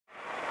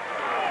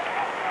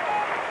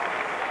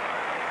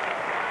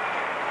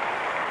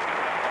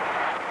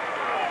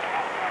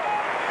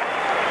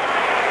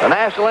The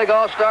National League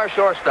All-Star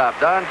shortstop,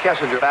 Don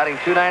Kessinger, batting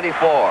 .294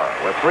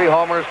 with 3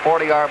 homers,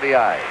 40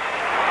 RBIs.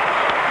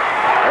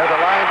 There's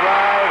a line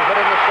drive, hit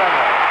in the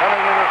center.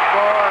 Coming in to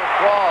score,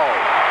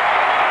 Qualls.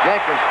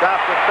 Jenkins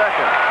stops at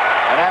second.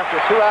 And after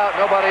 2 out,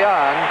 nobody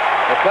on,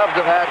 the Cubs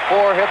have had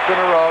 4 hits in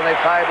a row, and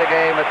they've tied the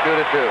game at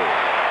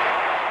 2-2.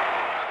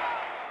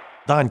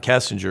 Don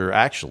Kessinger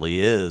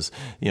actually is,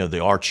 the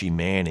Archie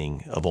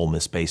Manning of Ole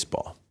Miss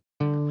baseball.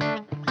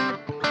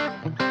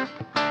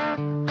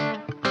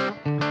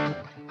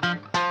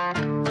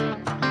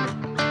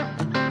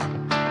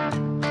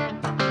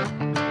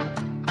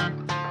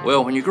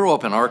 Well, when you grow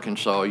up in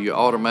Arkansas, you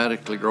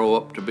automatically grow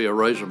up to be a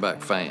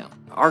Razorback fan.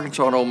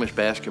 Arkansas and Ole Miss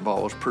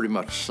basketball was pretty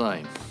much the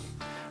same,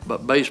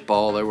 but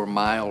baseball, they were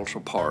miles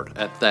apart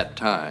at that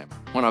time.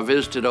 When I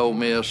visited Ole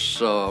Miss,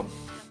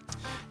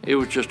 it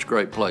was just a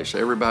great place.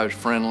 Everybody was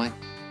friendly.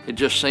 It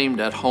just seemed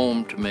at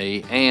home to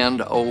me,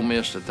 and Ole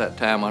Miss at that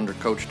time under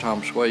Coach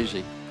Tom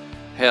Swayze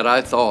had,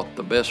 I thought,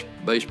 the best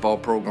baseball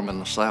program in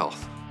the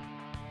South.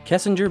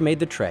 Kessinger made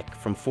the trek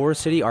from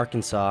Forest City,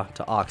 Arkansas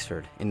to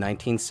Oxford in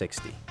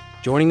 1960,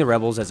 joining the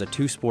Rebels as a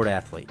 2-sport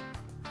athlete.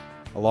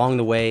 Along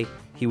the way,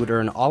 he would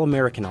earn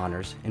All-American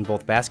honors in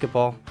both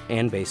basketball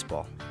and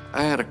baseball.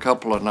 I had a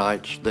couple of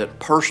nights that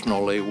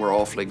personally were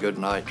awfully good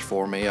nights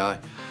for me. I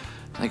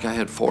think I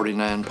had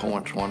 49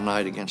 points one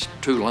night against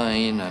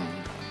Tulane and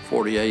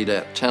 48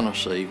 at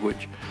Tennessee,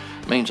 which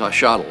means I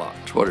shot a lot.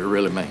 That's what it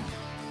really means.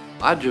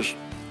 I just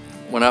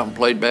went out and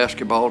played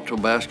basketball till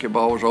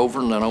basketball was over,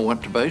 and then I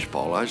went to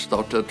baseball. I just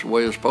thought that's the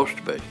way it was supposed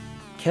to be.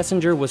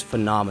 Kessinger was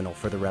phenomenal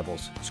for the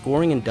Rebels,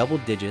 scoring in double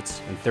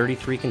digits in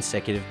 33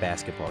 consecutive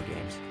basketball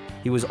games.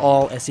 He was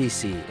all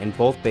SEC in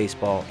both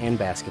baseball and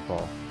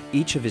basketball,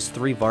 each of his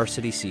 3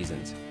 varsity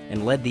seasons,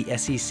 and led the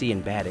SEC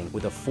in batting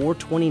with a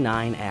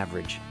 .429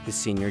 average his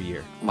senior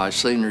year. My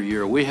senior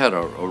year, we had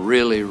a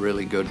really,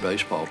 really good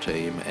baseball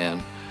team,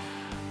 and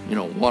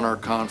won our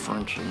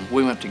conference. And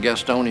we went to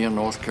Gastonia,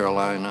 North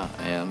Carolina,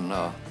 and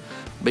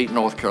beat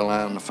North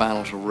Carolina in the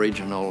finals of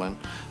regional. And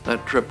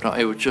that trip,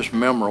 it was just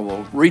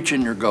memorable,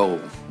 reaching your goal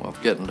of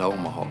getting to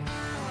Omaha.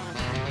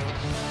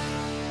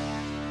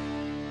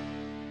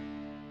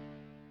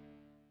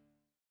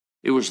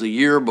 It was the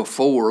year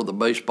before the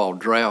baseball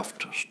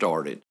draft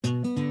started.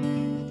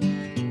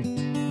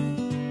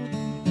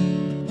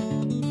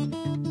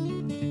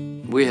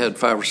 We had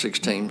 5 or 6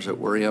 teams that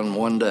were in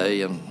one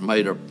day and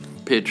made a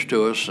pitch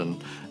to us,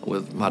 and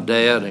with my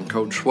dad and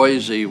Coach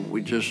Swayze,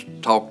 we just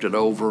talked it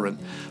over and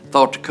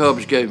thought the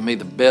Cubs gave me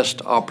the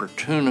best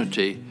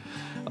opportunity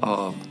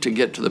to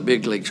get to the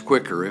big leagues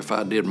quicker if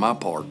I did my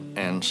part,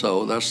 and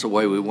so that's the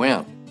way we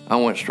went. I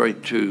went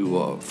straight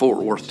to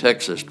Fort Worth,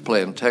 Texas to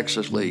play in the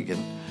Texas League,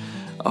 and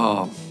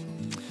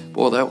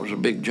boy, that was a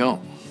big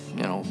jump,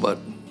 but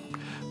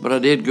I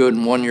did good,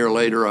 and 1 year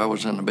later I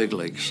was in the big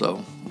leagues,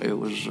 so it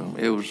was a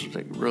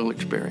real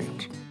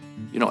experience.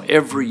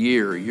 Every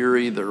year you're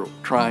either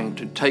trying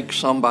to take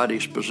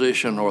somebody's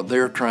position or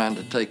they're trying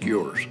to take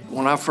yours.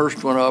 When I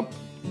first went up,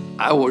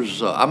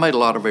 I made a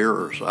lot of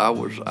errors. I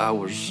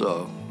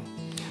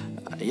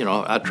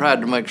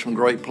tried to make some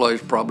great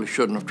plays, probably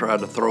shouldn't have tried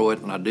to throw it,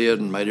 and I did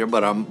and made it,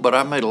 but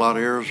I made a lot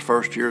of errors the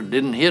first year,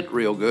 didn't hit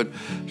real good,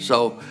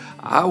 so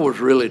I was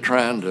really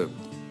trying to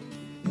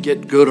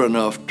get good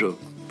enough to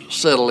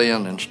settle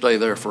in and stay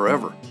there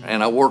forever.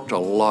 And I worked a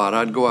lot.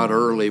 I'd go out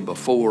early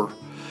before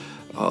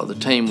the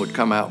team would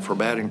come out for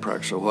batting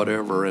practice or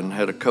whatever, and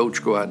had a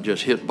coach go out and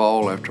just hit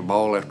ball after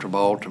ball after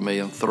ball to me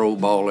and throw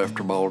ball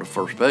after ball to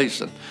first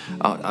base. And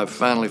I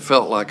finally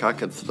felt like I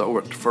could throw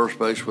it to first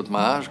base with my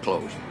eyes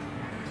closed.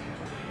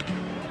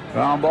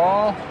 Ground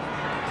ball.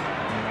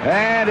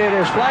 And it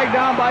is flagged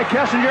down by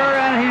Kessinger,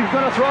 and he's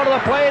going to throw to the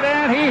plate,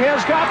 and he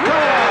has got to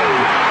it.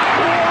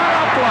 What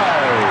a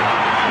play.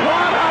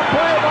 What a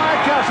play by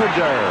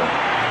Kessinger.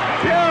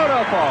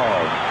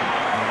 Beautiful.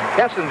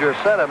 Kessinger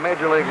set a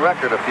Major League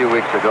record a few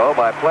weeks ago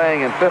by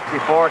playing in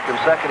 54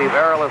 consecutive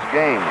errorless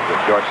games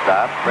at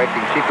shortstop,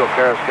 breaking Chico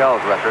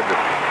Carrasquel's record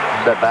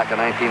set back in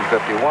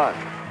 1951.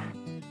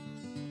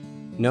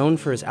 Known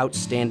for his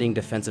outstanding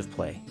defensive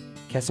play,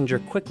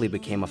 Kessinger quickly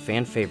became a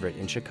fan favorite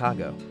in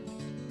Chicago.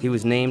 He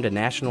was named a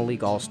National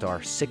League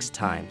All-Star 6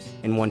 times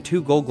and won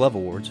 2 Gold Glove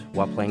awards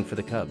while playing for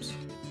the Cubs.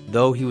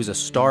 Though he was a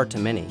star to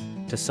many,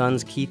 to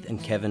sons Keith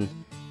and Kevin,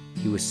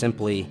 he was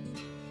simply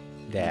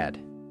Dad.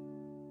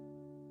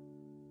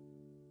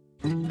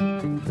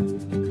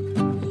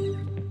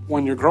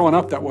 When you're growing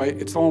up that way,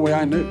 it's the only way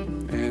I knew.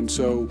 And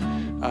so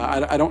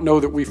I don't know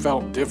that we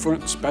felt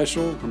different,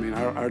 special. I mean,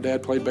 our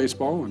dad played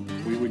baseball,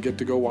 and we would get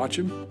to go watch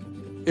him.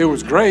 It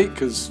was great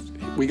because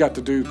we got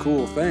to do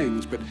cool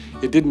things, but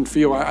it didn't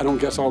feel, I don't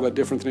guess, all that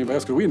different than anybody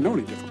else because we didn't know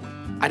any different.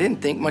 I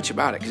didn't think much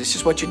about it because it's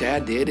just what your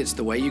dad did. It's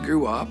the way you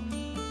grew up.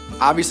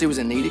 Obviously, it was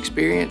a neat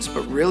experience,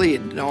 but really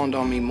it dawned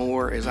on me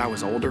more as I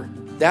was older.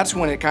 That's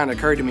when it kind of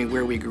occurred to me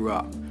where we grew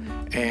up.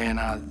 And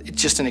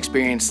it's just an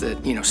experience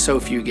that, so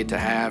few get to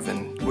have,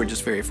 and we're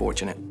just very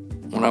fortunate.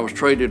 When I was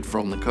traded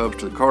from the Cubs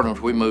to the Cardinals,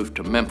 we moved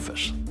to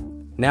Memphis.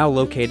 Now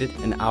located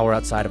an hour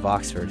outside of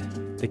Oxford,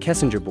 The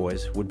Kessinger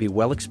boys would be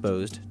well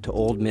exposed to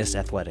Ole Miss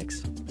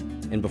athletics,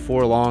 and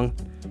before long,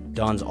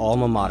 Don's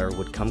alma mater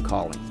would come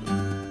calling.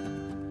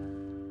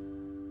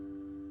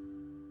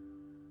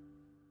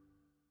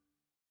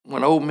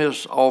 When Ole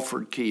Miss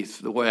offered Keith,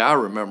 the way I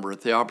remember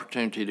it, the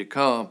opportunity to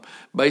come,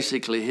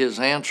 basically his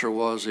answer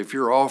was, if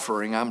you're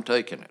offering, I'm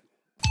taking it.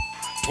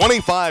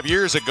 25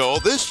 years ago,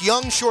 this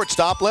young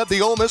shortstop led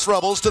the Ole Miss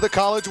Rebels to the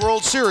College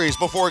World Series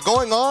before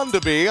going on to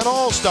be an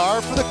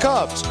all-star for the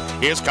Cubs.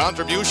 His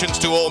contributions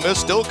to Ole Miss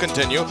still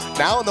continue,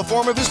 now in the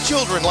form of his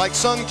children like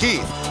son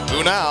Keith,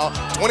 who now,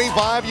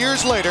 25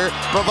 years later,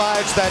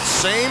 provides that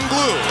same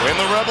glue in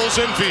the Rebels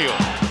infield.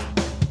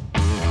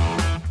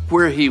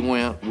 Where he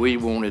went, we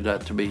wanted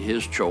that to be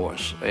his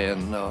choice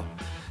and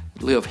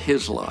live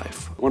his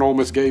life. When Ole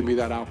Miss gave me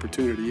that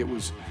opportunity, it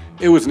was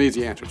an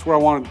easy answer. It's where I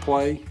wanted to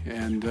play,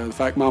 and the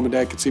fact Mom and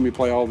Dad could see me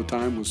play all the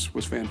time was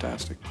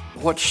fantastic.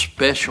 What's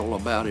special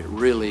about it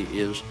really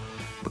is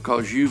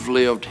because you've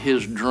lived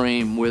his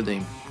dream with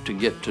him to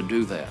get to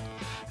do that.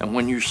 And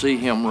when you see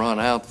him run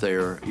out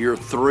there, your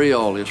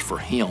thrill is for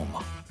him.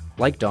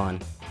 Like Don,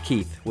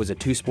 Keith was a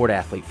two-sport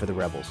athlete for the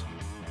Rebels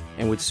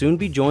and would soon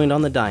be joined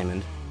on the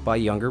diamond by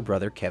younger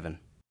brother Kevin.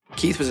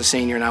 Keith was a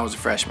senior and I was a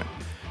freshman.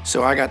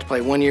 So I got to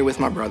play 1 year with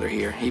my brother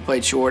here. He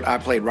played short, I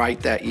played right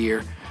that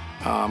year.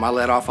 I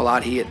let off a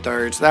lot, he hit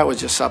third, so that was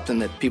just something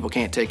that people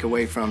can't take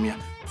away from you.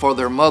 For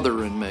their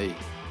mother and me,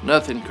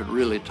 nothing could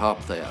really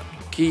top that.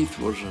 Keith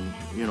was an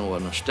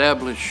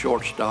established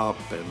shortstop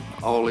and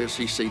all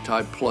SEC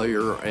type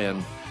player,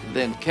 and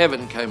then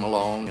Kevin came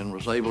along and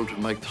was able to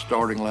make the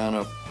starting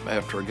lineup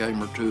after a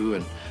game or two,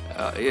 and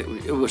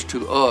it was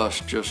to us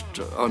just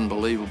an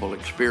unbelievable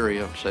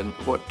experience, and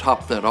what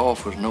topped that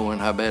off was knowing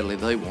how badly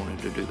they wanted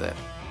to do that.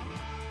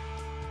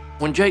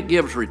 When Jake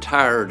Gibbs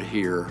retired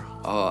here,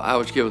 I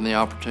was given the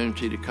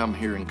opportunity to come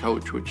here and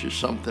coach, which is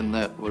something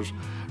that was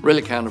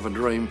really kind of a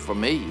dream for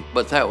me.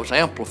 But that was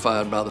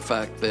amplified by the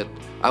fact that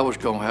I was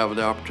going to have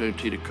the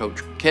opportunity to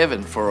coach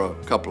Kevin for a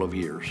couple of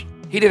years.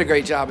 He did a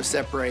great job of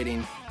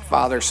separating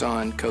father,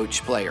 son,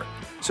 coach, player.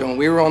 So when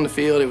we were on the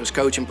field, it was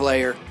coach and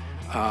player.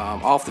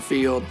 Off the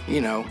field,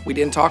 we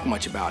didn't talk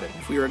much about it.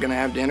 If we were going to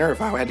have dinner,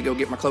 if I had to go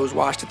get my clothes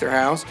washed at their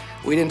house,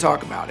 we didn't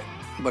talk about it.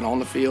 But on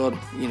the field,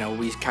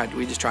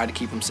 we just tried to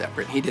keep them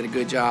separate. He did a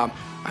good job.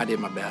 I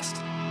did my best.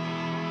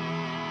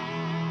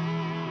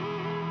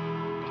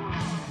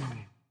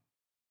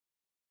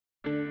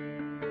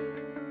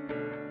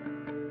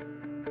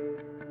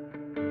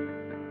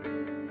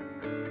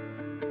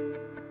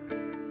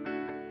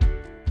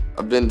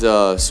 I've been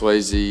to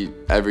Swayze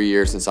every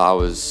year since I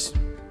was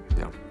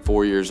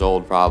 4 years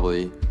old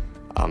probably.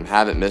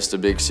 Haven't missed a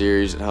big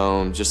series at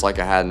home, just like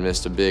I hadn't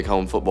missed a big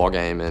home football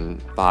game in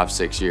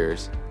 5-6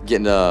 years.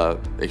 Getting to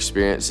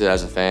experience it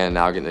as a fan,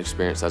 now getting to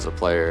experience it as a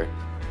player.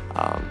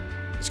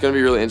 It's going to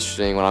be really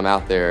interesting when I'm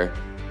out there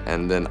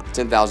and then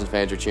 10,000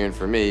 fans are cheering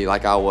for me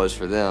like I was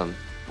for them.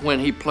 When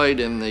he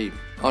played in the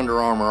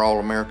Under Armour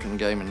All-American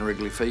game in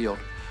Wrigley Field,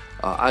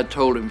 I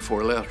told him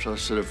before he left, I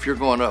said, if you're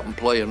going up and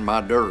playing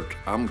my dirt,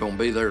 I'm going to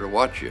be there to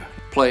watch you.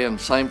 Playing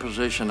the same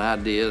position I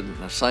did, in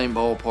the same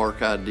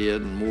ballpark I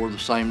did, and wore the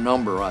same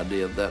number I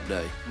did that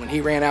day. When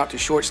he ran out to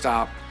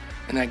shortstop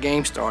and that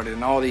game started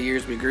and all the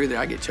years we grew there,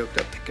 I get choked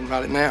up thinking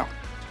about it now.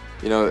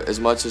 As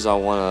much as I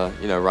want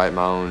to, write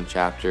my own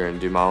chapter and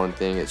do my own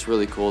thing, it's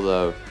really cool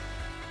though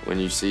when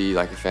you see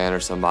like a fan or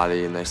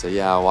somebody and they say,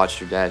 yeah, I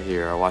watched your dad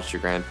here, I watched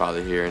your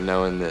grandfather here, and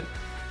knowing that,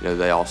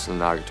 they also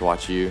now get to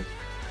watch you.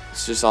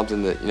 It's just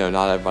something that,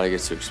 not everybody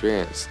gets to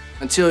experience.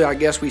 Until I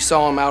guess we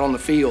saw him out on the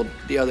field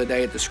the other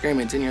day at the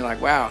scrimmage, and you're like,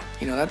 wow,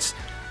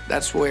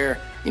 that's where,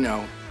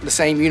 the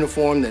same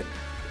uniform that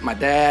my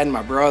dad,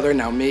 my brother,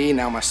 now me,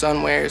 now my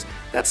son wears,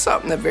 that's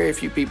something that very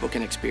few people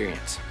can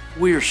experience.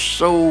 We are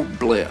so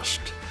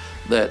blessed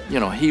that,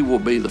 he will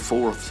be the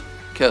fourth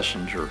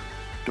Kessinger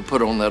to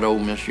put on that Ole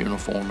Miss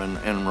uniform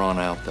and run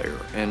out there.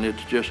 And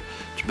it's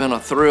been a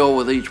thrill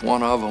with each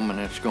one of them, and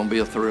it's going to be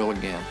a thrill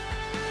again.